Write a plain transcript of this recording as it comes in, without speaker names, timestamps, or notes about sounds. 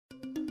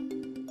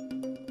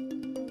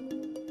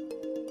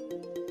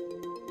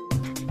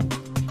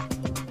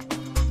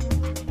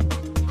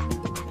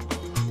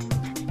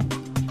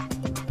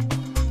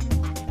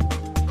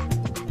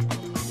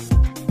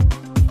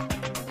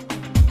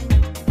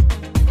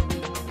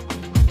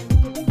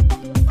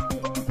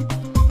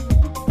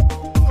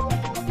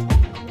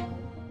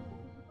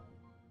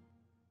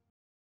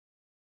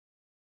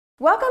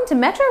Welcome to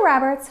Metro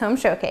Roberts Home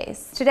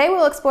Showcase. Today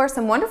we'll explore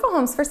some wonderful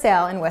homes for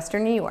sale in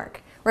Western New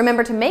York.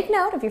 Remember to make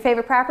note of your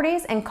favorite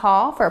properties and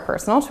call for a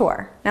personal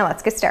tour. Now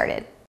let's get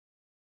started.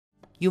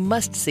 You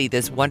must see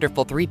this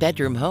wonderful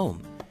 3-bedroom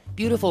home.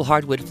 Beautiful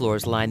hardwood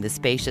floors line the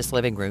spacious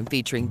living room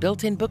featuring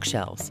built-in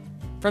bookshelves.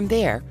 From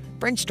there,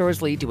 French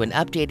doors lead to an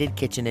updated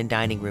kitchen and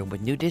dining room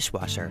with new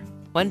dishwasher.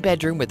 One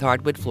bedroom with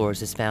hardwood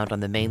floors is found on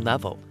the main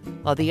level,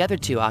 while the other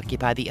two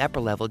occupy the upper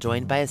level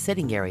joined by a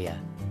sitting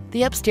area.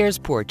 The upstairs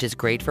porch is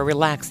great for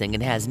relaxing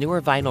and has newer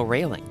vinyl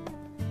railing.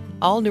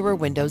 All newer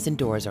windows and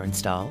doors are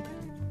installed,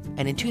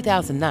 and in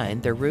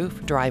 2009, the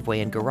roof,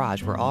 driveway, and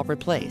garage were all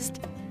replaced.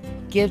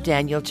 Give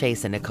Daniel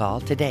Chasen a call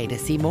today to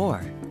see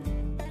more.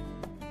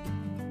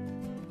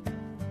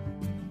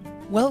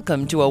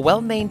 Welcome to a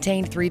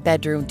well-maintained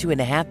 3-bedroom,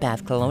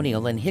 2.5-bath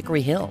colonial in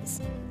Hickory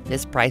Hills.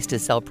 This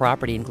price-to-sell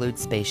property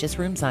includes spacious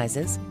room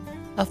sizes,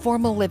 a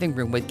formal living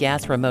room with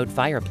gas remote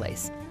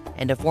fireplace,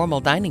 and a formal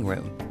dining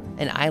room.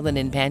 An island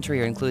and pantry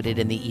are included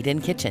in the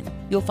eat-in kitchen.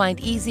 You'll find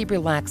easy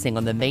relaxing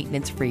on the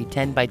maintenance-free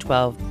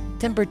 10x12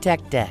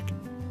 TimberTech deck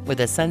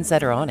with a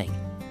sunsetter awning.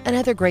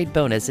 Another great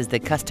bonus is the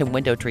custom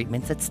window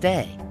treatments that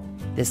stay.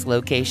 This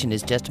location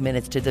is just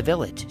minutes to the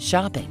village,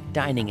 shopping,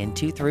 dining, and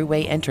 2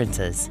 throughway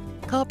entrances.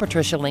 Call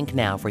Patricia Link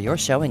now for your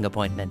showing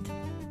appointment.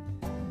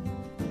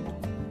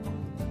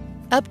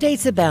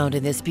 Updates abound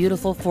in this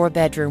beautiful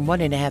 4-bedroom,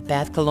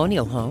 1.5-bath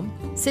colonial home.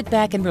 Sit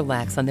back and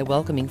relax on the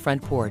welcoming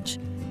front porch,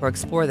 or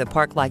explore the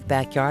park-like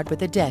backyard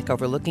with a deck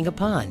overlooking a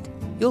pond.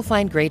 You'll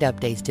find great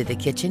updates to the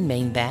kitchen,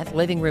 main bath,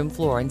 living room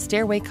floor, and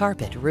stairway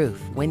carpet,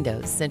 roof,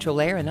 windows,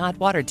 central air, and hot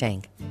water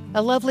tank.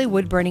 A lovely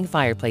wood-burning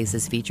fireplace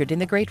is featured in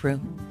the great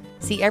room.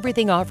 See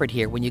everything offered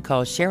here when you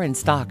call Sharon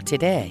Stock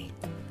today.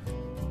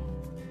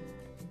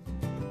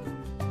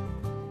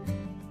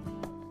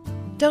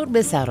 Don't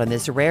miss out on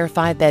this rare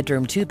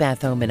 5-bedroom,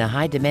 2-bath home in a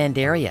high-demand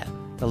area.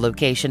 The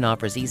location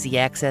offers easy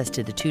access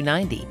to the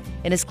 290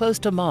 and is close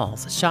to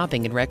malls,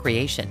 shopping, and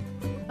recreation.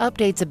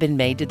 Updates have been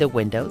made to the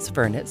windows,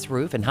 furnace,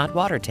 roof, and hot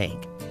water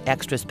tank.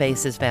 Extra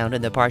space is found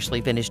in the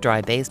partially finished dry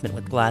basement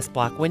with glass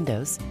block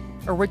windows.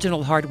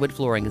 Original hardwood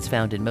flooring is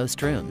found in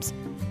most rooms,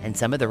 and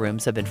some of the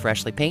rooms have been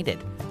freshly painted.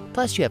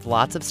 Plus, you have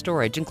lots of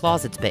storage and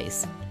closet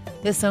space.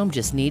 This home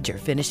just needs your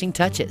finishing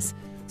touches,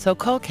 so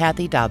call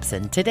Kathy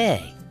Dobson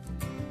today.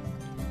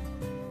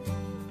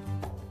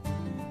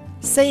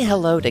 Say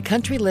hello to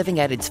country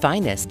living at its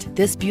finest.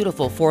 This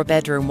beautiful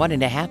 4-bedroom,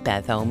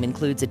 1.5-bath home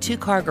includes a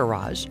 2-car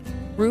garage,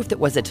 roof that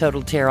was a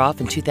total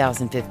tear-off in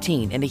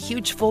 2015, and a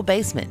huge full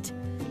basement.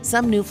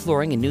 Some new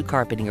flooring and new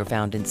carpeting are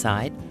found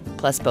inside,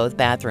 plus both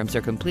bathrooms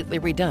are completely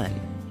redone,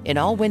 and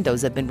all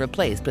windows have been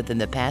replaced within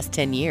the past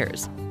 10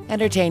 years.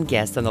 Entertain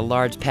guests on the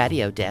large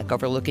patio deck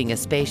overlooking a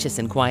spacious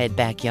and quiet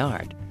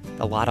backyard.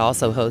 The lot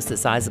also hosts a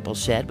sizable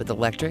shed with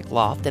electric,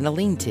 loft, and a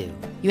lean-to.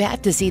 You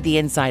have to see the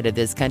inside of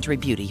this country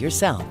beauty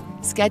yourself.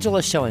 Schedule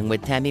a showing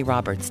with Tammy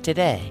Roberts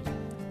today.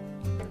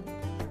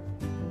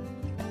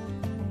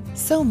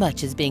 So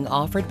much is being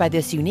offered by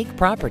this unique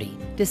property.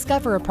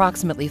 Discover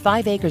approximately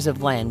 5 acres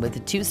of land with a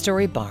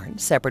 2-story barn,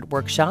 separate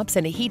workshops,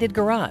 and a heated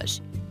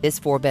garage. This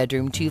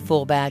 4-bedroom,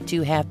 2-full-bath,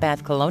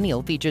 2-half-bath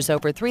colonial features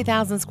over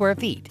 3,000 square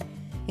feet,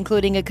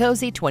 including a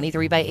cozy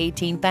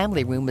 23x18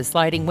 family room with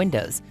sliding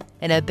windows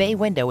and a bay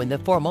window in the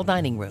formal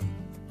dining room.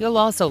 You'll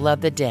also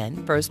love the den,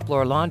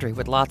 1st-floor laundry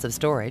with lots of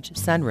storage,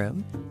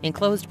 sunroom,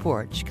 enclosed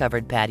porch,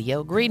 covered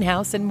patio,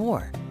 greenhouse, and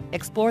more.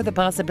 Explore the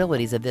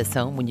possibilities of this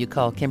home when you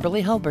call Kimberly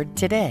Hulbert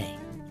today.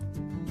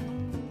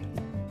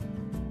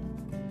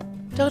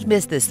 Don't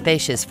miss this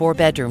spacious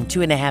 4-bedroom,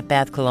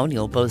 2.5-bath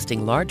colonial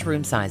boasting large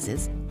room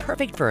sizes,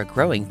 perfect for a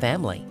growing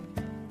family.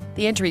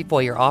 The entry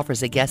foyer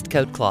offers a guest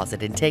coat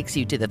closet and takes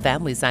you to the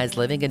family-sized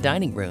living and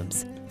dining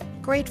rooms.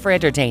 Great for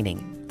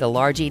entertaining. The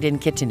large eat-in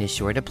kitchen is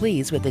sure to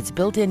please with its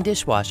built-in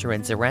dishwasher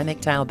and ceramic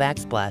tile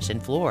backsplash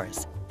and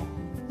floors.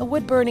 A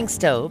wood-burning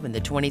stove and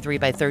the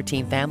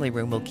 23x13 family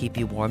room will keep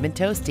you warm and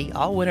toasty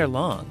all winter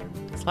long.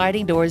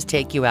 Sliding doors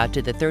take you out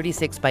to the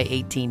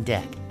 36x18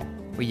 deck,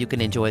 where you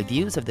can enjoy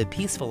views of the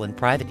peaceful and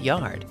private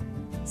yard.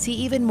 See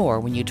even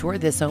more when you tour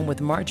this home with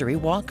Marjorie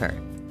Walker.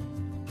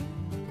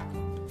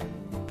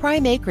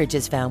 Prime acreage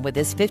is found with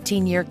this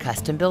 15-year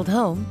custom-built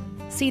home,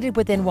 seated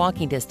within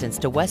walking distance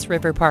to West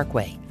River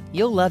Parkway.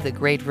 You'll love the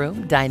great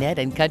room, dinette,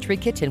 and country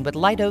kitchen with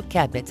light oak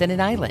cabinets and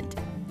an island.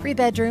 3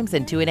 bedrooms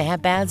and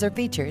 2.5 baths are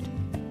featured,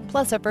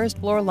 plus a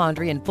 1st-floor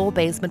laundry and full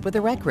basement with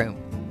a rec room.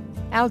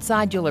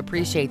 Outside, you'll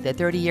appreciate the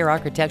 30-year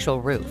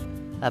architectural roof,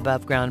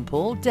 above-ground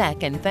pool,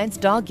 deck, and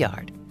fenced dog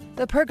yard.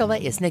 The pergola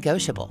is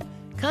negotiable.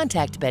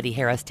 Contact Betty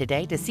Harris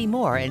today to see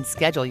more and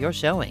schedule your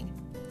showing.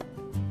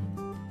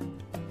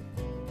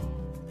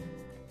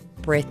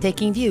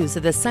 Breathtaking views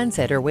of the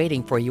sunset are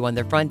waiting for you on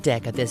the front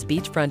deck of this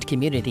beachfront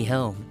community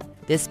home.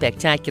 This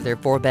spectacular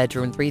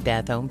 4-bedroom,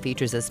 3-bath home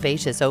features a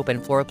spacious open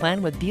floor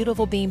plan with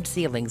beautiful beamed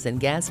ceilings and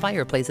gas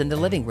fireplace in the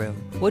living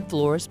room. Wood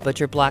floors,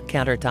 butcher block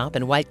countertop,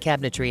 and white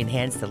cabinetry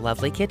enhance the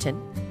lovely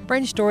kitchen.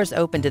 French doors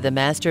open to the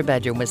master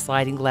bedroom with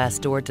sliding glass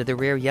door to the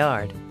rear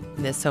yard.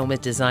 This home is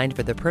designed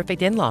for the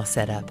perfect in-law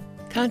setup.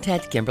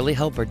 Contact Kimberly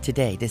Hulbert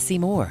today to see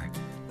more.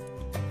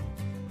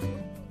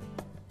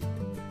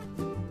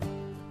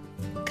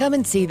 Come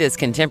and see this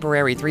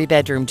contemporary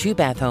 3-bedroom,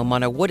 2-bath home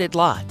on a wooded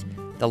lot.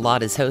 The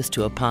lot is host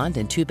to a pond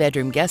and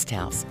 2-bedroom guest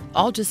house,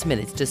 all just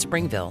minutes to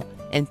Springville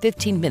and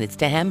 15 minutes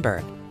to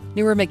Hamburg.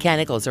 Newer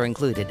mechanicals are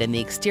included and the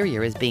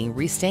exterior is being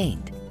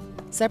restained.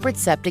 Separate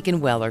septic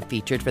and well are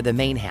featured for the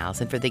main house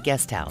and for the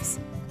guest house.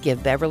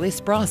 Give Beverly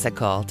Spross a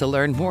call to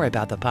learn more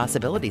about the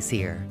possibilities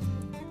here.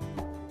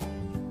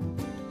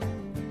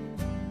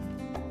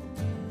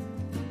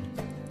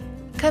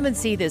 Come and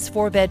see this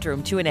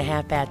 4-bedroom,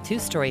 2.5-bath,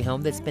 2-story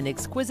home that's been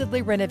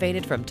exquisitely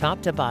renovated from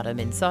top to bottom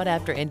in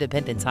sought-after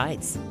Independence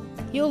Heights.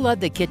 You'll love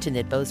the kitchen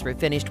that boasts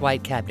refinished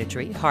white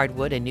cabinetry,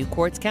 hardwood, and new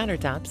quartz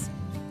countertops,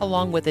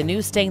 along with a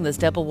new stainless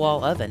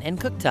double-wall oven and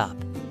cooktop.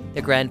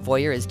 The grand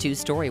foyer is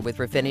 2-story with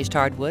refinished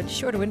hardwood,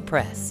 sure to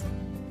impress.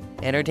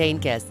 Entertain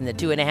guests in the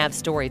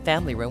 2.5-story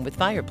family room with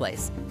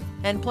fireplace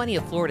and plenty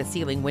of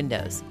floor-to-ceiling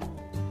windows.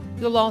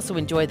 You'll also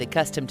enjoy the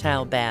custom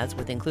tile baths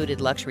with included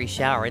luxury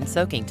shower and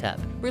soaking tub.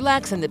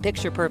 Relax in the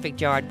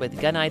picture-perfect yard with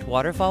gunite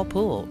waterfall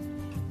pool.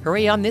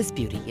 Hurry on this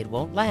beauty, it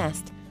won't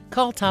last.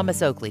 Call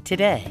Thomas Oakley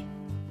today.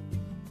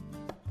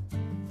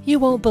 You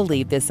won't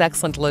believe this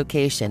excellent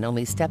location,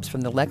 only steps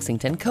from the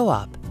Lexington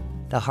Co-op.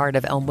 The heart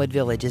of Elmwood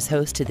Village is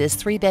host to this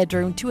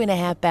 3-bedroom,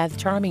 2.5-bath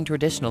charming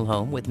traditional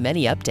home with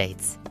many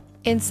updates.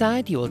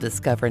 Inside, you will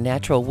discover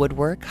natural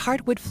woodwork,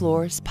 hardwood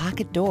floors,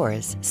 pocket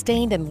doors,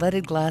 stained and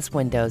leaded glass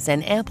windows,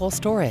 and ample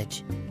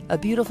storage. A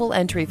beautiful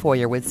entry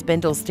foyer with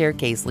spindle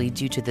staircase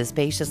leads you to the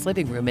spacious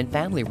living room and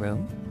family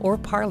room, or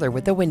parlor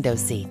with a window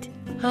seat.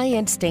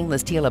 High-end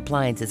stainless steel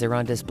appliances are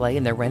on display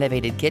in the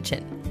renovated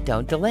kitchen.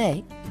 Don't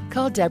delay.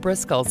 Call Deborah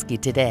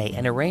Skulski today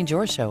and arrange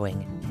your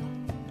showing.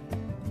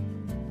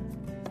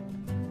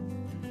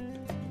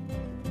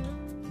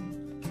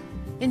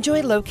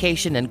 Enjoy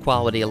location and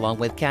quality along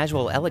with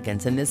casual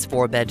elegance in this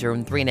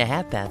 4-bedroom,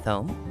 3.5-bath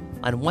home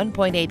on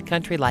 1.8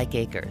 country-like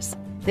acres.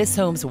 This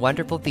home's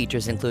wonderful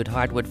features include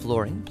hardwood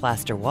flooring,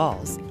 plaster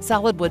walls,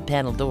 solid wood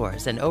panel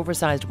doors, and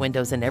oversized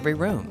windows in every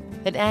room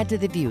that add to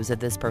the views of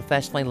this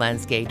professionally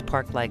landscaped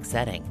park-like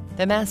setting.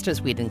 The master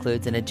suite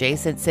includes an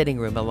adjacent sitting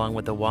room along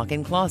with a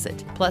walk-in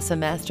closet, plus a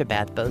master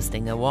bath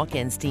boasting a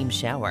walk-in steam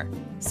shower,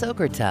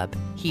 soaker tub,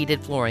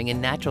 heated flooring,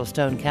 and natural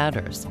stone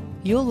counters.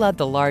 You'll love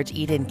the large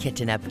eat-in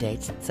kitchen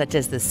updates, such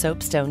as the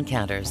soapstone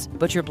counters,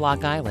 butcher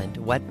block island,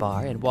 wet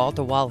bar, and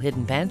wall-to-wall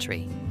hidden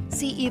pantry.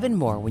 See even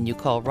more when you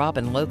call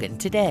Robin Logan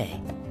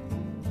today.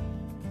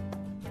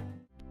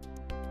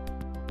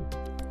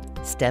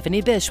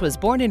 Stephanie Bish was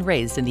born and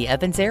raised in the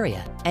Evans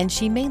area, and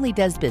she mainly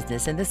does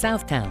business in the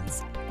South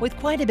Towns. With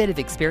quite a bit of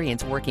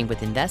experience working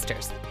with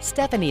investors,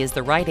 Stephanie is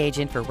the right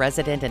agent for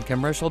resident and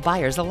commercial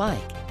buyers alike.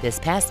 This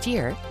past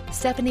year,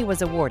 Stephanie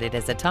was awarded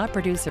as a top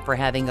producer for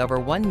having over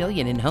 $1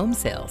 million in home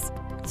sales.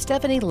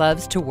 Stephanie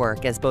loves to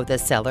work as both a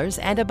seller's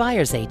and a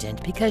buyer's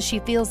agent because she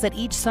feels that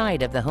each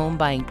side of the home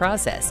buying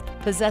process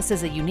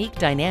possesses a unique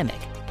dynamic,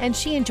 and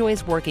she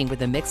enjoys working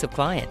with a mix of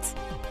clients.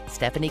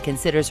 Stephanie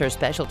considers her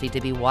specialty to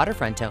be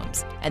waterfront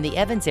homes and the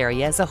Evans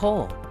area as a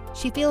whole.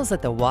 She feels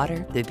that the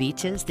water, the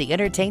beaches, the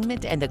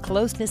entertainment, and the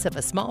closeness of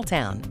a small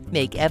town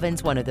make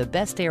Evans one of the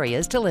best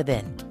areas to live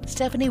in.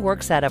 Stephanie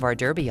works out of our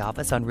Derby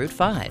office on Route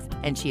 5,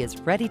 and she is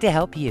ready to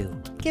help you.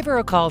 Give her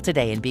a call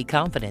today and be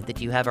confident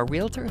that you have a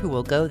realtor who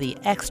will go the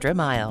extra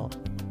mile.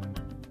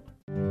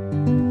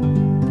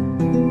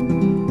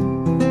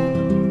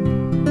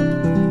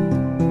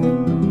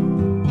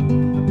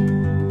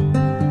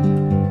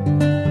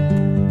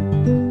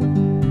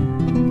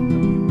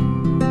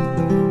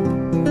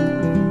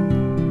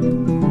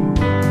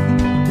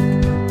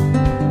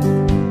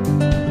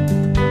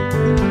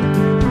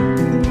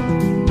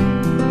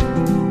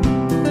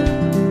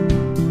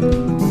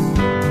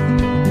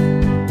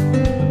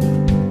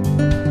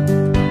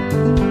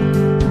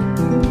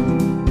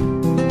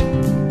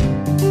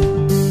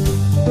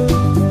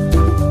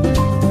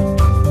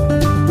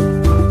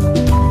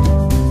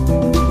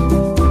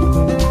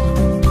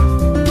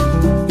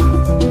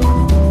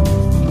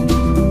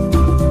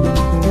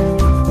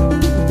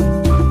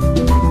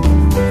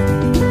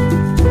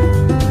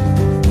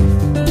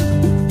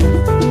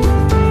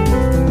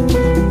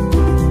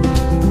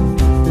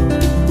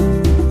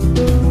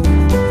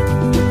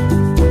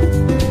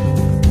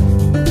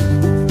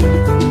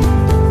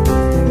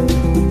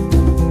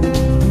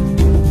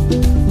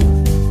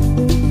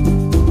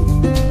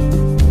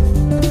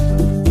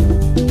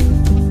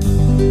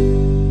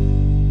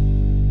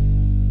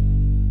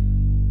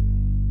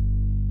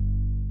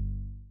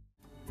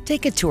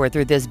 Take a tour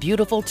through this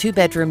beautiful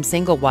 2-bedroom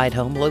single-wide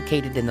home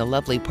located in the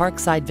lovely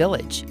Parkside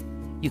Village.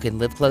 You can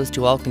live close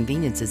to all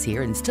conveniences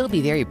here and still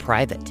be very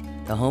private.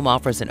 The home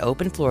offers an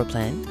open floor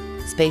plan,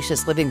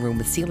 spacious living room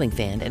with ceiling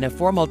fan, and a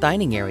formal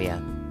dining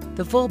area.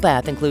 The full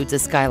bath includes a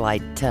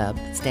skylight, tub,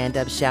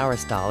 stand-up shower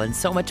stall, and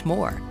so much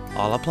more.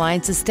 All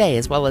appliances stay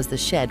as well as the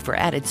shed for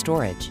added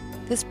storage.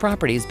 This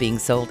property is being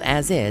sold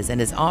as is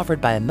and is offered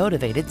by a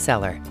motivated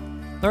seller.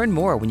 Learn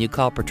more when you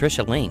call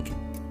Patricia Link.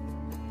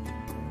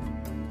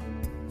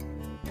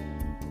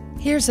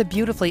 Here's a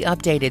beautifully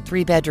updated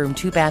 3-bedroom,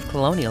 2-bath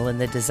colonial in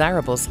the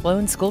desirable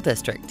Sloan School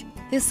District.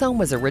 This home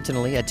was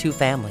originally a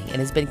 2-family and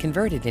has been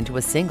converted into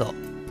a single.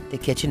 The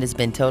kitchen has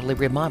been totally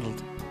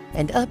remodeled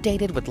and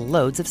updated with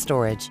loads of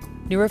storage.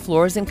 Newer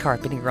floors and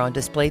carpeting are on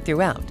display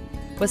throughout,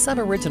 with some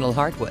original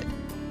hardwood.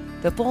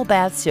 The full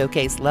baths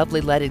showcase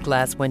lovely leaded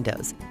glass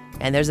windows,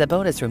 and there's a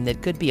bonus room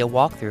that could be a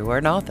walkthrough or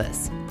an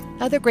office.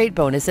 Other great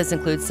bonuses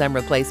include some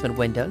replacement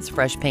windows,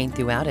 fresh paint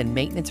throughout, and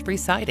maintenance-free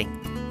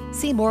siding.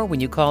 See more when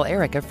you call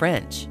Erica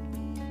French.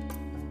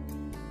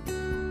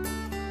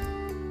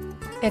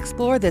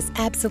 Explore this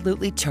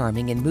absolutely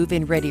charming and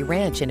move-in ready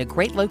ranch in a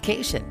great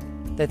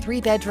location. The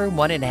 3-bedroom,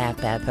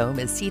 1.5-bath home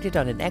is seated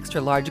on an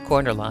extra-large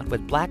corner lot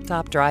with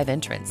blacktop drive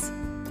entrance.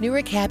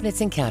 Newer cabinets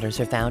and counters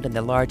are found in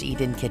the large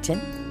eat-in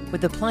kitchen,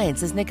 with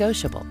appliances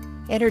negotiable.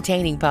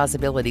 Entertaining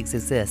possibilities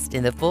exist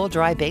in the full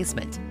dry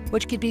basement,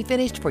 which could be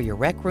finished for your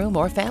rec room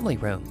or family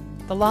room.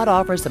 The lot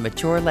offers a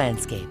mature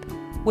landscape,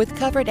 with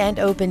covered and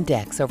open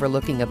decks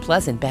overlooking a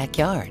pleasant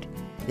backyard.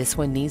 This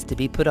one needs to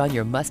be put on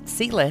your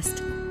must-see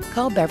list.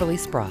 Call Beverly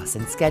Spross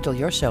and schedule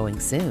your showing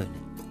soon.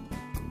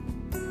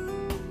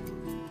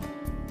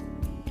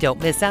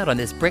 Don't miss out on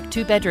this brick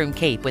 2-bedroom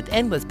cape with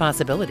endless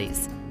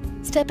possibilities.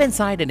 Step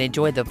inside and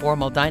enjoy the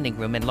formal dining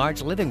room and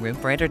large living room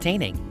for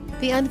entertaining.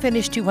 The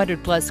unfinished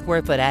 200-plus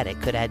square foot attic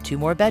could add 2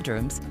 more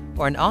bedrooms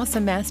or an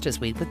awesome master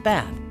suite with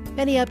bath.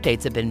 Many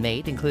updates have been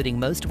made, including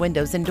most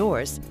windows and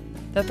doors,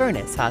 the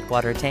furnace, hot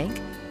water tank,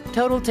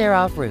 total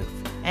tear-off roof,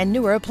 and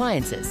newer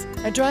appliances.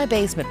 A dry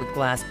basement with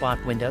glass block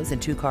windows and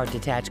 2-car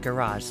detached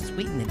garage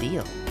sweeten the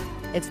deal.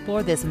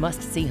 Explore this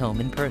must-see home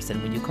in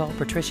person when you call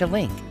Patricia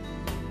Link.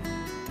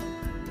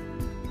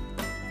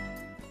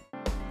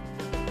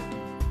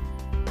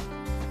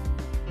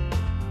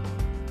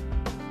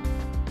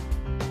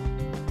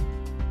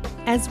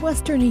 As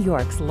Western New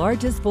York's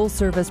largest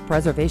full-service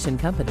preservation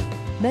company,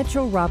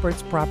 Metro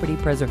Roberts Property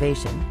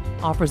Preservation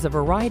offers a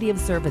variety of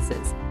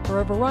services for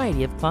a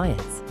variety of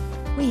clients.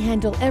 We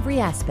handle every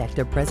aspect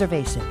of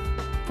preservation,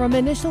 from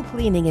initial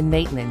cleaning and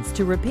maintenance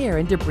to repair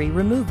and debris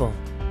removal.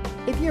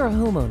 If you're a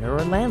homeowner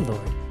or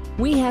landlord,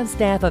 we have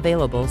staff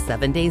available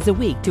 7 days a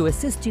week to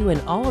assist you in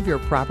all of your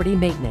property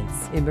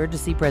maintenance,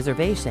 emergency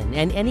preservation,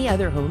 and any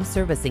other home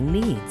servicing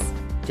needs.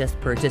 Just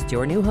purchased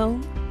your new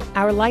home?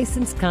 Our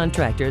licensed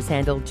contractors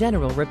handle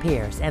general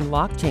repairs and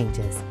lock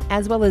changes,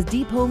 as well as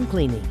deep home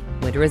cleaning,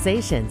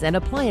 winterizations, and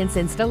appliance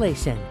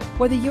installation.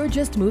 Whether you're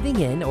just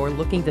moving in or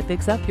looking to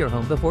fix up your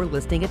home before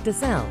listing it to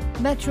sell,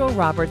 Metro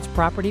Roberts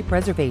Property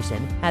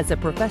Preservation has a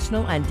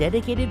professional and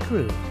dedicated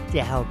crew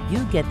to help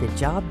you get the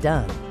job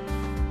done.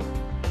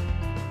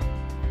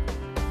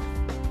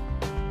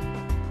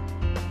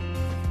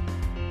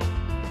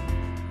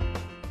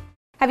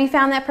 Have you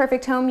found that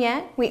perfect home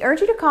yet? We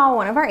urge you to call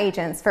one of our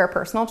agents for a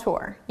personal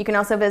tour. You can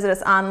also visit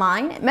us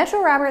online at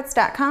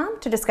metroroberts.com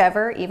to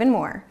discover even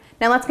more.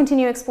 Now let's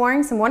continue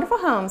exploring some wonderful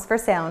homes for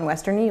sale in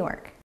Western New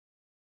York.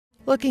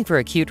 Looking for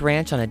a cute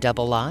ranch on a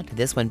double lot?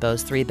 This one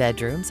boasts 3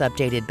 bedrooms,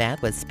 updated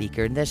bath with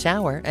speaker in the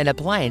shower, and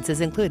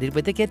appliances included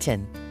with the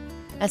kitchen.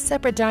 A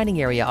separate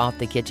dining area off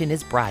the kitchen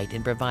is bright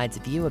and provides a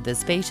view of the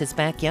spacious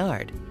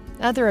backyard.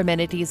 Other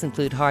amenities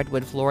include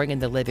hardwood flooring in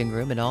the living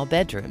room and all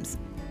bedrooms,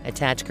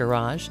 attached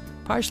garage,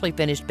 partially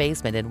finished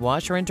basement, and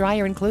washer and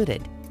dryer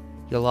included.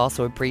 You'll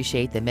also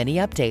appreciate the many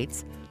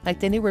updates, like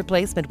the new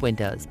replacement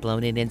windows,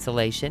 blown-in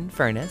insulation,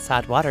 furnace,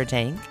 hot water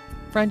tank,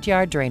 front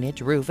yard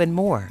drainage, roof, and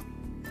more.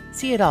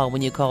 See it all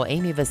when you call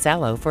Amy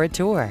Vasallo for a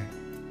tour.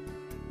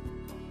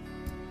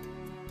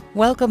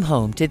 Welcome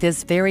home to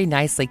this very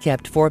nicely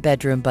kept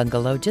 4-bedroom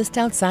bungalow just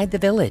outside the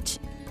village.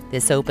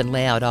 This open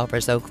layout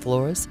offers oak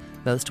floors,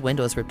 most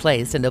windows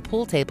replaced, and a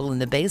pool table in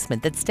the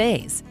basement that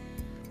stays.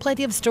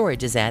 Plenty of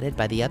storage is added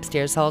by the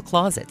upstairs hall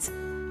closets,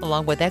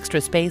 along with extra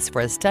space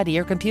for a study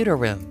or computer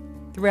room.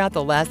 Throughout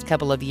the last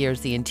couple of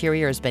years, the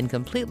interior has been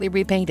completely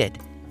repainted.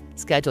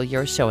 Schedule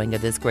your showing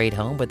of this great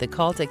home with a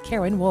call to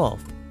Karen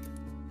Wolf.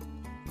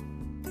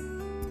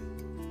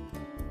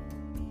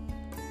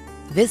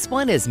 This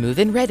one is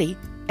move-in ready.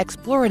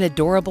 Explore an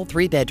adorable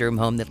 3-bedroom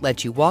home that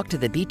lets you walk to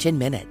the beach in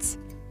minutes.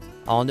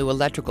 All new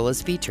electrical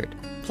is featured,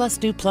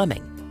 plus new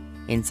plumbing.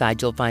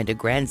 Inside you'll find a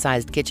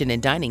grand-sized kitchen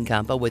and dining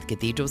combo with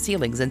cathedral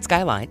ceilings and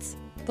skylights.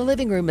 The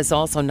living room is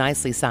also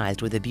nicely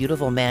sized with a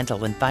beautiful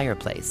mantel and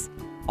fireplace.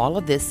 All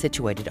of this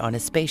situated on a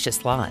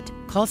spacious lot.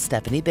 Call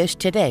Stephanie Bish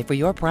today for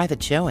your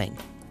private showing.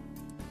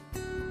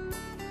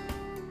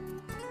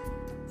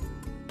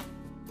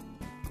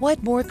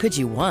 What more could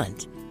you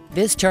want?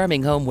 This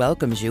charming home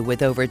welcomes you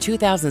with over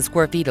 2,000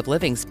 square feet of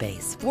living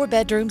space, 4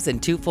 bedrooms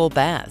and 2 full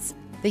baths.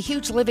 The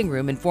huge living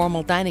room and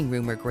formal dining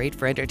room are great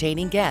for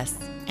entertaining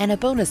guests, and a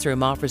bonus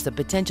room offers the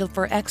potential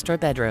for extra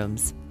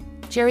bedrooms.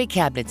 Cherry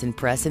cabinets and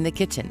press in the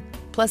kitchen,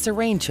 plus a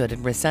range hood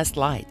and recessed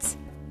lights.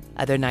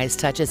 Other nice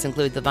touches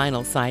include the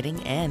vinyl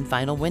siding and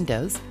vinyl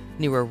windows,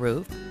 newer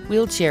roof,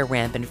 wheelchair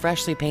ramp, and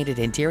freshly painted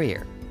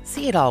interior.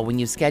 See it all when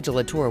you schedule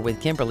a tour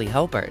with Kimberly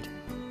Hulbert.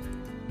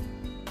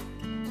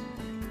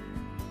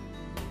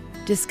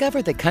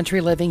 Discover the country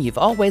living you've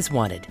always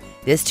wanted.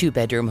 This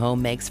 2-bedroom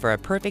home makes for a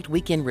perfect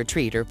weekend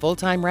retreat or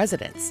full-time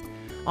residence.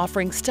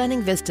 Offering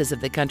stunning vistas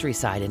of the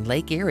countryside in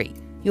Lake Erie,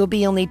 you'll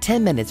be only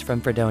 10 minutes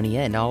from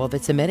Fredonia and all of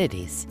its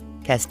amenities.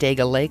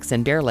 Castaiga Lakes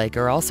and Bear Lake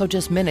are also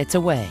just minutes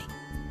away.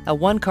 A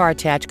 1-car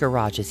attached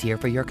garage is here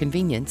for your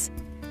convenience,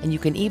 and you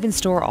can even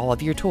store all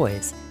of your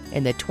toys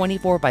in the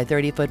 24 by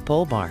 30-foot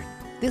pole barn.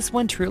 This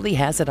one truly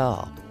has it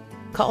all.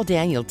 Call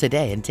Daniel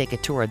today and take a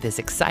tour of this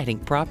exciting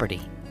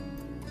property.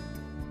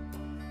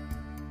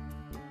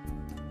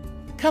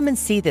 Come and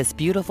see this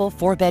beautiful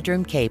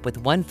 4-bedroom cape with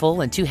 1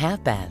 full and 2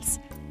 half baths.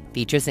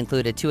 Features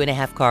include a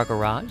 2.5-car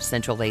garage,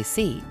 central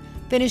AC,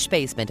 finished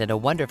basement, and a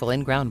wonderful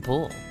in-ground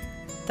pool.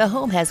 The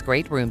home has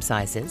great room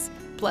sizes,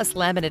 plus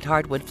laminate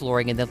hardwood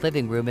flooring in the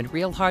living room and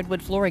real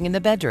hardwood flooring in the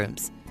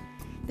bedrooms.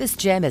 This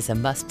gem is a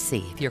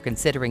must-see if you're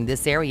considering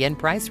this area and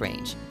price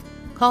range.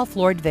 Call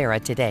Floyd Vera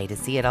today to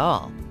see it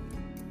all.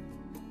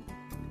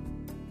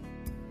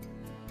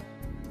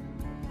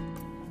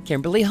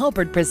 Kimberly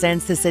Hulbert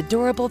presents this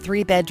adorable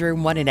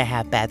 3-bedroom,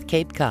 1.5-bath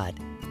Cape Cod,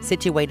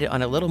 situated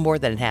on a little more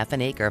than half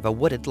an acre of a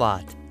wooded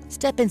lot.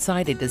 Step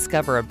inside and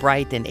discover a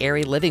bright and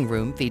airy living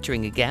room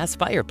featuring a gas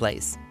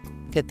fireplace,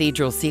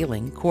 cathedral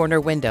ceiling,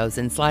 corner windows,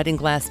 and sliding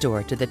glass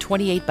door to the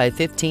 28 by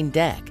 15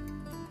 deck.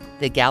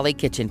 The galley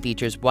kitchen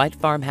features white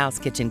farmhouse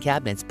kitchen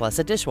cabinets plus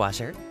a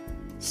dishwasher,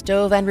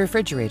 stove and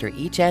refrigerator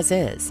each as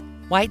is.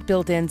 White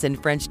built-ins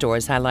and French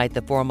doors highlight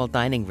the formal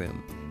dining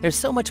room. There's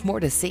so much more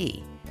to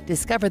see.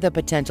 Discover the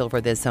potential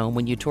for this home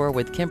when you tour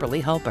with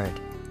Kimberly Hulbert.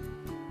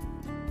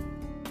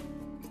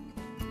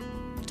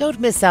 Don't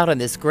miss out on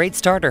this great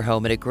starter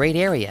home in a great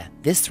area.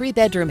 This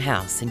 3-bedroom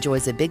house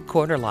enjoys a big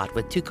corner lot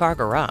with 2-car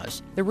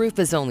garage. The roof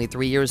is only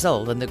 3 years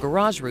old and the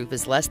garage roof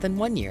is less than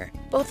 1 year.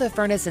 Both the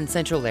furnace and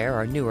central air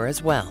are newer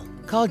as well.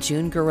 Call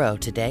June Garreau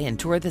today and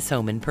tour this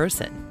home in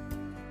person.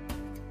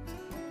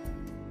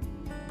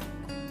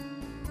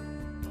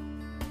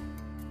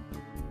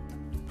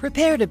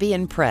 Prepare to be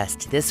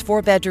impressed. This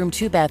 4-bedroom,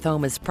 2-bath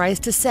home is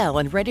priced to sell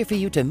and ready for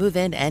you to move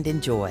in and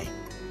enjoy.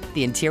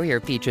 The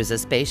interior features a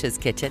spacious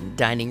kitchen,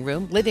 dining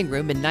room, living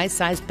room, and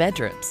nice-sized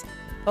bedrooms.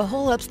 A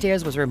whole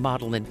upstairs was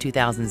remodeled in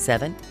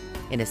 2007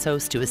 and is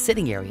host to a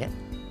sitting area,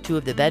 2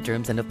 of the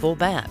bedrooms, and a full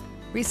bath.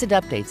 Recent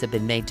updates have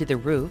been made to the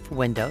roof,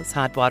 windows,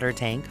 hot water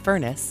tank,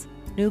 furnace,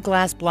 new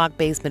glass block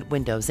basement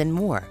windows, and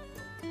more.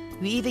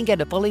 You even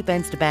get a fully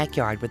fenced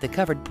backyard with a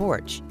covered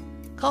porch.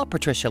 Call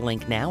Patricia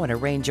Link now and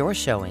arrange your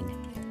showing.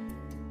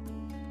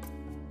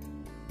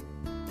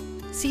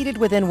 Seated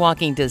within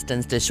walking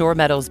distance to Shore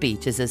Meadows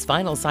Beach is this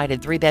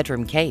vinyl-sided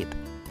 3-bedroom cape.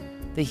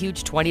 The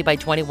huge 20 by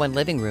 21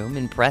 living room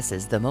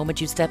impresses the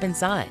moment you step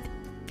inside,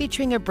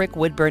 featuring a brick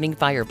wood-burning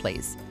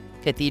fireplace,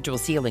 cathedral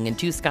ceiling, and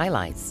 2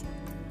 skylights.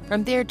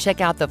 From there,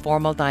 check out the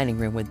formal dining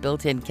room with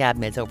built-in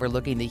cabinets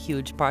overlooking the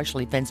huge,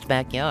 partially fenced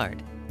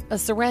backyard. A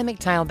ceramic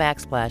tile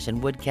backsplash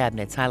and wood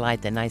cabinets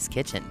highlight the nice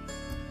kitchen.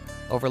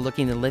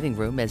 Overlooking the living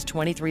room is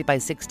 23 by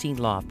 16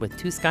 loft with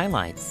 2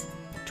 skylights.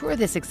 Tour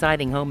this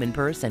exciting home in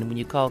person when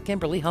you call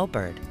Kimberly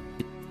Hulbert.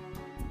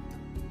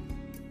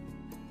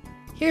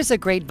 Here's a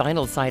great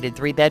vinyl-sided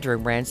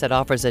 3-bedroom ranch that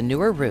offers a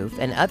newer roof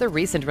and other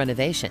recent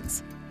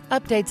renovations.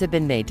 Updates have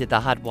been made to the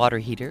hot water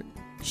heater,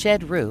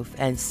 shed roof,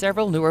 and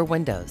several newer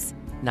windows.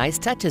 Nice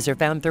touches are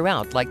found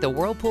throughout, like the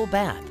whirlpool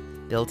bath,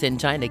 built-in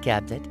china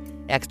cabinet,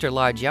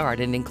 extra-large yard,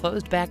 and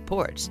enclosed back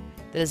porch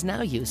that is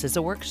now used as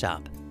a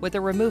workshop with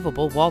a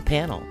removable wall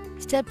panel.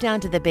 Step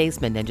down to the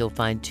basement and you'll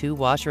find 2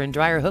 washer and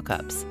dryer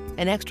hookups,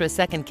 an extra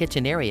second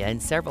kitchen area,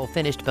 and several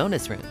finished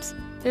bonus rooms.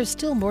 There's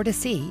still more to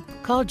see.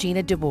 Call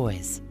Gina Du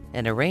Bois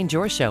and arrange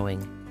your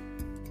showing.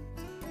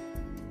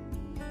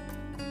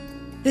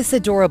 This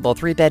adorable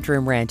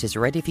 3-bedroom ranch is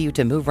ready for you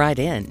to move right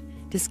in.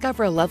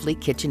 Discover a lovely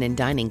kitchen and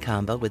dining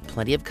combo with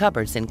plenty of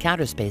cupboards and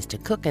counter space to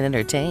cook and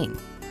entertain.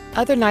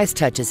 Other nice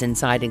touches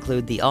inside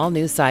include the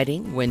all-new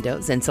siding,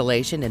 windows,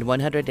 insulation, and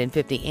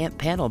 150-amp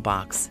panel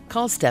box.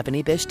 Call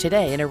Stephanie Bish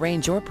today and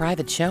arrange your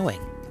private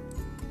showing.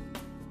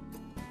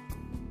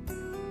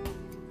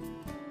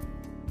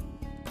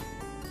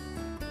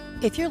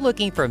 If you're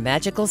looking for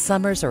magical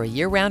summers or a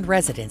year-round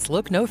residence,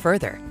 look no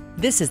further.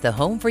 This is the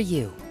home for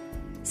you.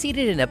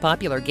 Seated in a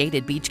popular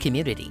gated beach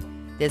community,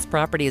 this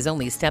property is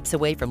only steps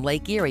away from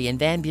Lake Erie and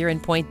Van Buren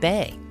Point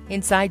Bay.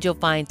 Inside you'll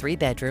find 3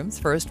 bedrooms,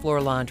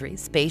 first-floor laundry,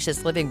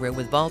 spacious living room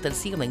with vaulted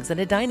ceilings, and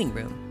a dining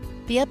room.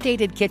 The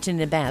updated kitchen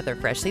and bath are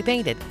freshly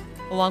painted,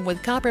 along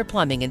with copper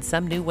plumbing and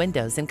some new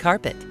windows and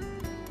carpet.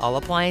 All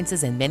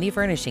appliances and many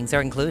furnishings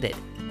are included.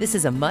 This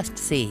is a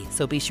must-see,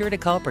 so be sure to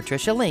call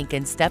Patricia Link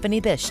and Stephanie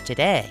Bish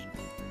today.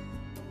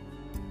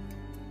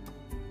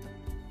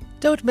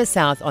 Don't miss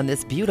out on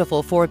this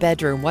beautiful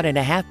 4-bedroom,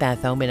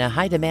 1.5-bath home in a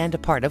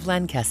high-demand part of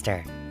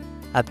Lancaster.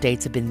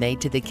 Updates have been made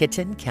to the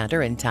kitchen,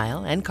 counter and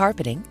tile, and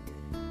carpeting,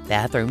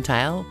 bathroom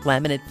tile,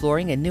 laminate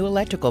flooring, and new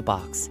electrical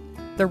box.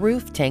 The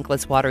roof,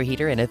 tankless water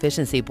heater, and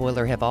efficiency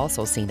boiler have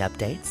also seen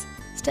updates.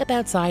 Step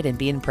outside and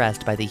be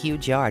impressed by the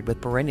huge yard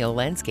with perennial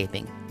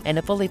landscaping and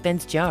a fully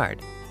fenced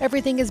yard.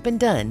 Everything has been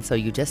done, so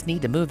you just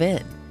need to move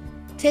in.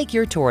 Take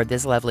your tour of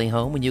this lovely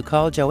home when you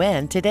call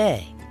Joanne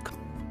today.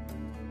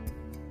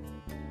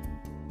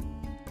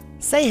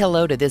 Say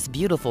hello to this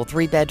beautiful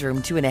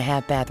 3-bedroom,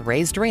 2.5-bath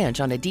raised ranch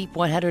on a deep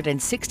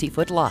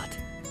 160-foot lot.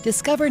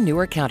 Discover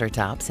newer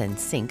countertops and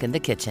sink in the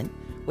kitchen,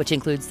 which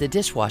includes the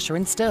dishwasher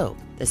and stove.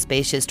 The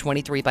spacious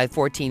 23 by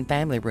 14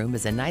 family room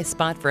is a nice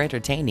spot for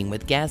entertaining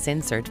with gas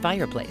insert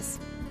fireplace.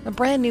 A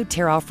brand new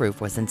tear-off roof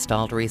was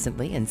installed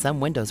recently and some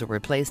windows were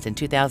replaced in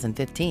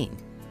 2015.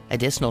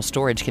 Additional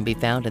storage can be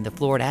found in the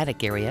floored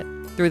attic area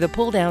through the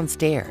pull-down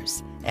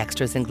stairs.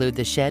 Extras include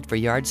the shed for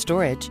yard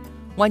storage,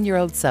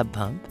 1-year-old sub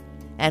pump,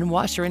 and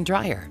washer and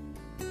dryer.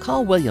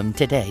 Call William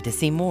today to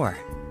see more.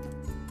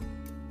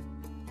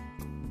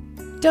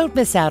 Don't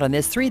miss out on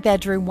this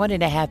 3-bedroom,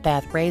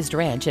 1.5-bath raised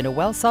ranch in a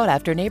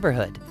well-sought-after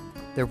neighborhood.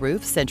 The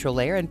roof, central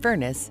air, and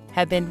furnace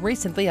have been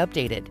recently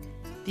updated.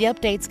 The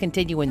updates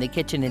continue in the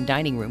kitchen and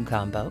dining room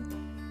combo.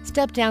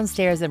 Step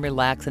downstairs and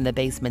relax in the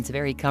basement's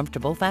very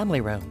comfortable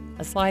family room.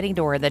 A sliding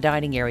door in the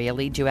dining area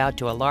leads you out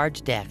to a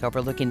large deck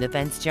overlooking the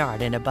fenced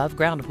yard and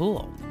above-ground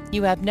pool.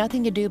 You have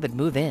nothing to do but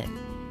move in.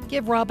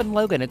 Give Rob and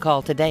Logan a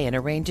call today and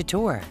arrange a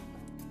tour.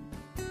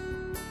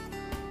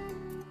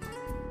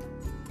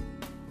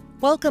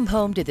 Welcome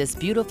home to this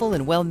beautiful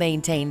and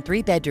well-maintained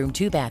 3-bedroom,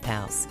 2-bath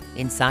house.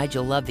 Inside,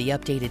 you'll love the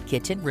updated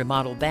kitchen,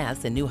 remodeled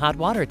baths, and new hot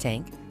water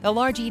tank. The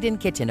large eat-in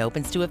kitchen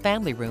opens to a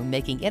family room,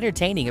 making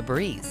entertaining a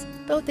breeze.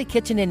 Both the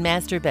kitchen and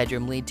master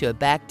bedroom lead to a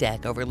back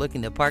deck overlooking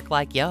the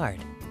park-like yard,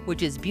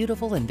 which is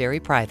beautiful and very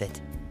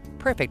private.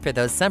 Perfect for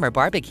those summer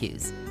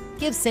barbecues.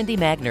 Give Cindy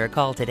Magner a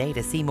call today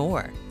to see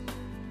more.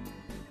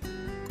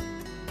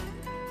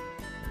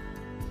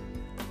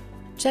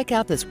 Check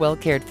out this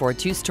well-cared-for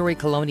 2-story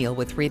colonial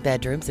with 3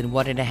 bedrooms and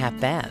 1.5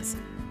 baths.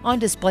 On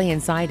display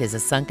inside is a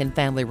sunken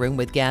family room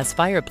with gas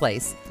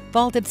fireplace,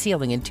 vaulted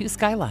ceiling, and 2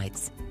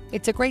 skylights.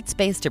 It's a great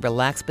space to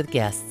relax with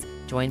guests,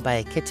 joined by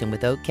a kitchen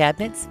with oak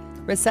cabinets,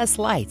 recessed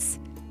lights,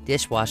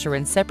 dishwasher,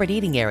 and separate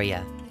eating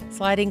area.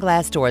 Sliding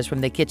glass doors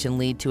from the kitchen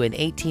lead to an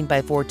 18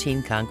 by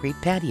 14 concrete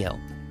patio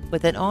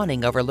with an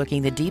awning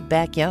overlooking the deep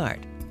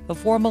backyard. A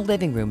formal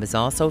living room is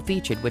also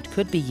featured, which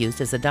could be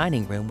used as a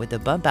dining room with a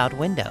bump-out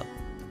window.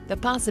 The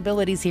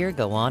possibilities here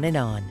go on and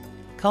on.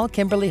 Call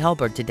Kimberly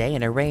Hulbert today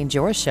and arrange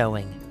your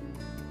showing.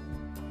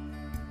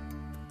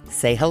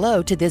 Say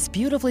hello to this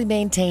beautifully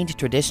maintained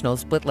traditional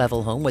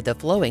split-level home with a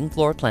flowing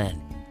floor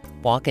plan.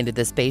 Walk into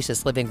the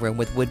spacious living room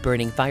with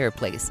wood-burning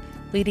fireplace,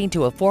 leading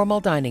to a formal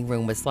dining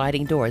room with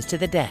sliding doors to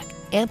the deck.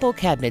 Ample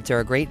cabinets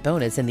are a great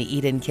bonus in the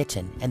eat-in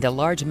kitchen, and the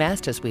large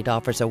master suite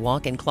offers a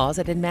walk-in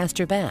closet and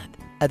master bath.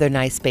 Other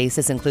nice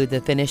spaces include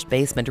the finished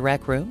basement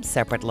rec room,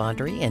 separate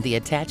laundry, and the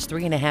attached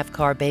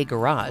 3.5-car bay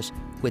garage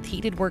with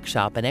heated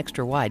workshop and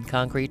extra-wide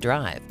concrete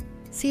drive.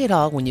 See it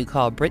all when you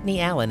call Brittany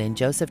Allen and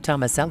Joseph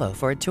Tomasello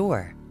for a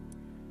tour.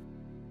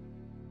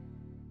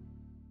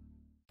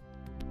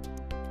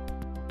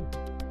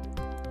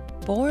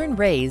 Born,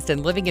 raised,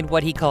 and living in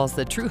what he calls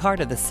the true heart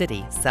of the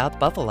city, South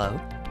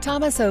Buffalo,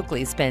 Thomas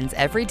Oakley spends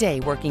every day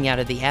working out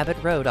of the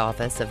Abbott Road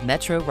office of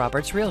Metro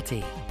Roberts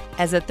Realty.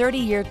 As a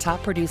 30-year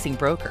top-producing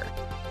broker,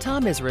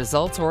 Tom is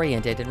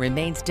results-oriented and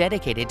remains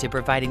dedicated to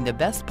providing the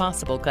best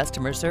possible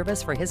customer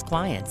service for his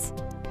clients.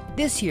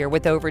 This year,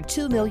 with over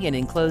 $2 million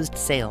in closed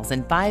sales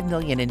and $5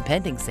 million in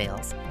pending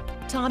sales,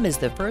 Tom is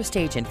the first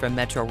agent from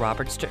Metro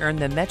Roberts to earn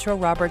the Metro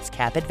Roberts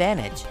Cap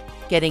Advantage,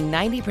 getting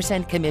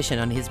 90% commission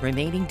on his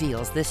remaining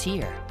deals this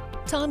year.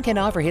 Tom can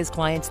offer his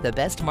clients the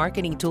best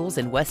marketing tools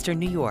in Western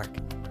New York,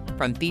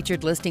 from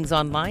featured listings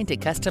online to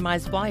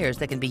customized flyers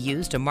that can be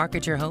used to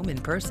market your home in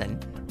person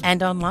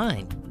and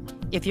online.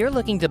 If you're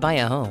looking to buy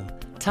a home,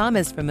 Tom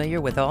is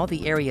familiar with all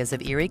the areas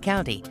of Erie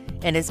County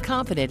and is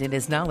confident in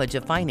his knowledge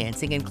of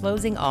financing and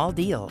closing all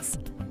deals.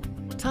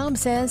 Tom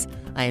says,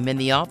 "I am in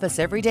the office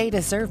every day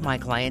to serve my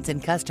clients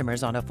and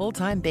customers on a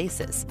full-time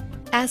basis.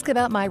 Ask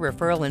about my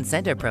referral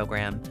incentive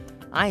program.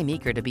 I am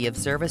eager to be of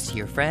service to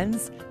your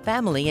friends,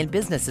 family, and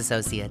business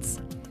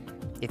associates."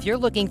 If you're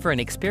looking for an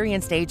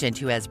experienced agent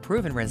who has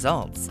proven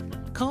results,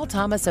 call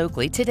Thomas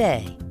Oakley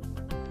today.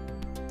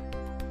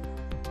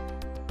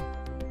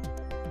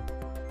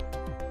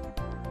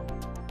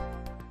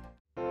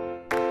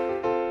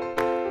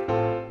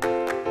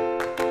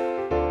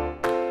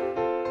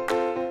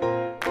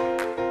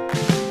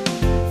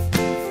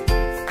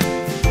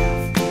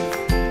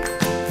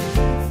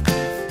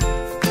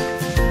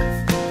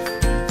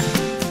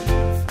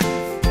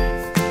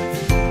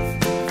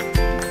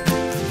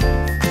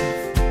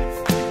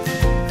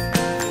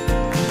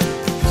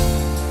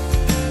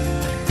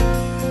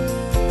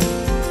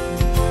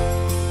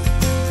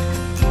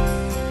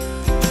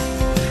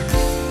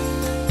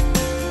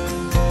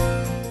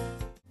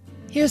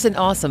 Here's an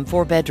awesome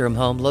 4-bedroom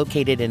home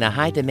located in a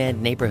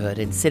high-demand neighborhood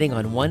and sitting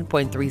on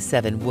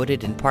 1.37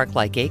 wooded and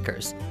park-like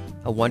acres.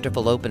 A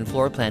wonderful open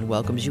floor plan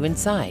welcomes you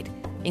inside,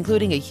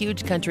 including a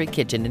huge country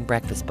kitchen and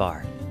breakfast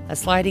bar. A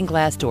sliding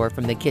glass door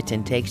from the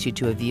kitchen takes you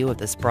to a view of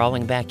the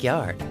sprawling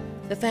backyard.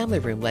 The family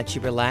room lets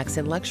you relax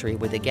in luxury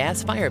with a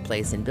gas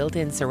fireplace and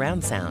built-in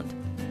surround sound.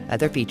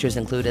 Other features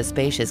include a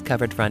spacious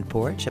covered front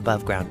porch,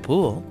 above-ground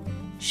pool,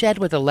 Shed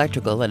with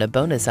electrical and a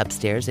bonus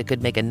upstairs, it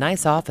could make a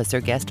nice office or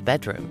guest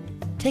bedroom.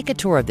 Take a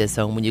tour of this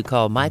home when you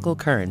call Michael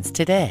Kearns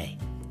today.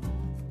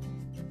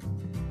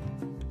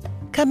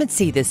 Come and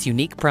see this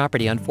unique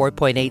property on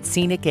 4.8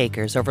 scenic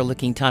acres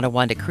overlooking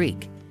Tonawanda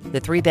Creek.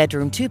 The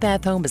 3-bedroom,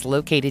 2-bath home is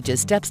located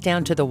just steps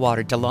down to the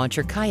water to launch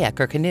your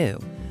kayak or canoe,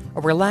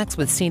 or relax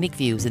with scenic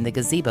views in the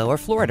gazebo or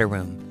Florida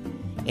room.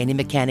 Any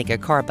mechanic or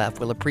car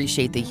buff will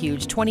appreciate the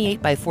huge 28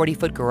 by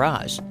 40-foot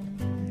garage.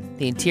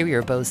 The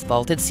interior boasts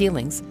vaulted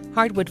ceilings,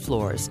 hardwood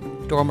floors,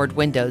 dormered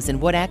windows,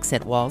 and wood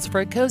accent walls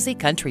for a cozy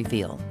country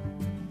feel.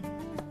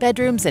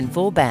 Bedrooms and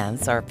full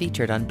baths are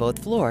featured on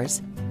both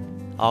floors.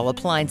 All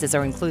appliances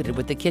are included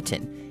with the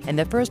kitchen, and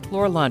the first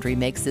floor laundry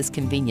makes this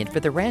convenient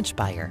for the ranch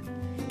buyer.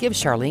 Give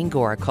Charlene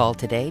Gore a call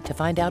today to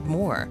find out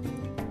more.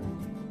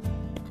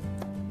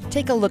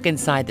 Take a look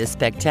inside this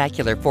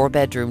spectacular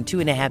 4-bedroom,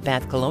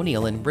 2.5-bath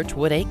colonial in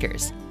Richwood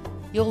Acres.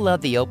 You'll love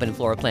the open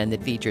floor plan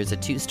that features a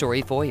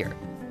 2-story foyer.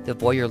 The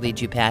foyer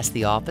leads you past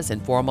the office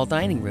and formal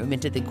dining room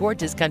into the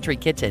gorgeous country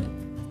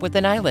kitchen with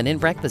an island and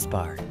breakfast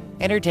bar.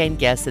 Entertain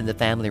guests in the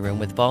family room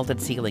with vaulted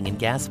ceiling and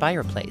gas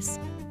fireplace.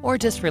 Or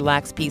just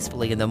relax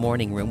peacefully in the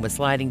morning room with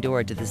sliding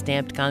door to the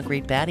stamped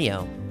concrete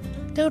patio.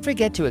 Don't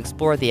forget to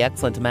explore the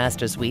excellent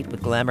master suite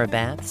with glamour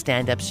bath,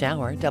 stand-up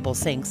shower, double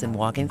sinks, and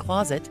walk-in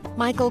closet.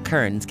 Michael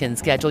Kearns can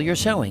schedule your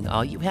showing.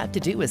 All you have to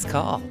do is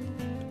call.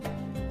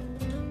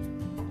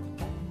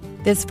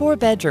 This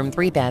 4-bedroom,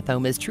 3-bath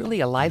home is truly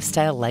a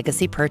lifestyle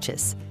legacy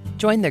purchase.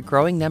 Join the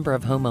growing number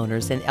of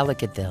homeowners in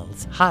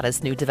Ellicottville's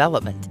hottest new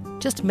development,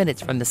 just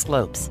minutes from the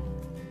slopes.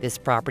 This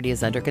property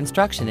is under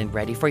construction and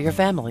ready for your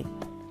family.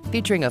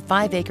 Featuring a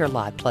 5-acre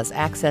lot plus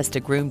access to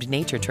groomed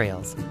nature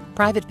trails,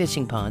 private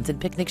fishing ponds,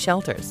 and picnic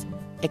shelters.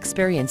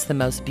 Experience the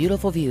most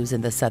beautiful views in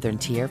the southern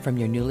tier from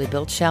your newly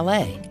built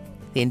chalet.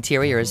 The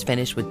interior is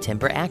finished with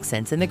timber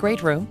accents in the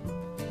great room,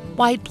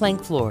 white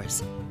plank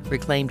floors,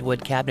 reclaimed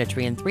wood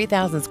cabinetry, and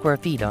 3,000 square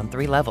feet on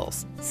 3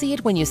 levels. See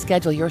it when you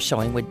schedule your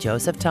showing with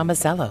Joseph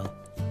Tomasello.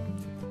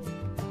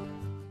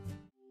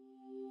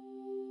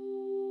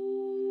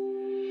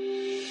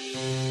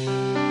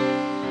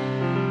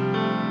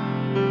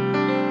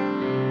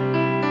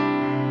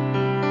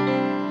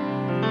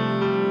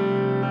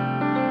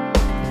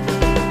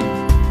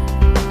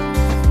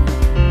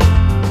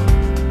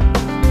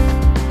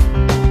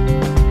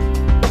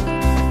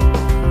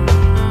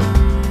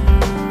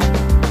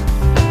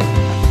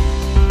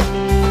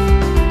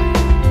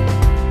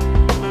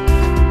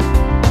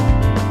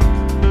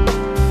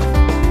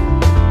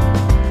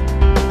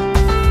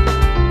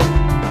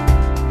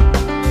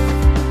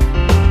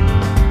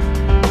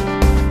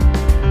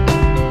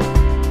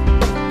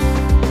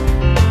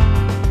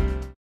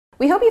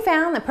 We hope you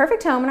found the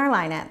perfect home in our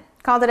lineup.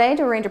 Call today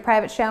to arrange a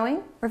private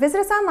showing or visit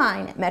us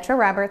online at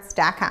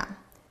metroroberts.com.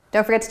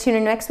 Don't forget to tune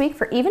in next week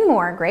for even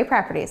more great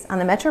properties on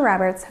the Metro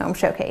Roberts Home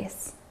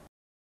Showcase.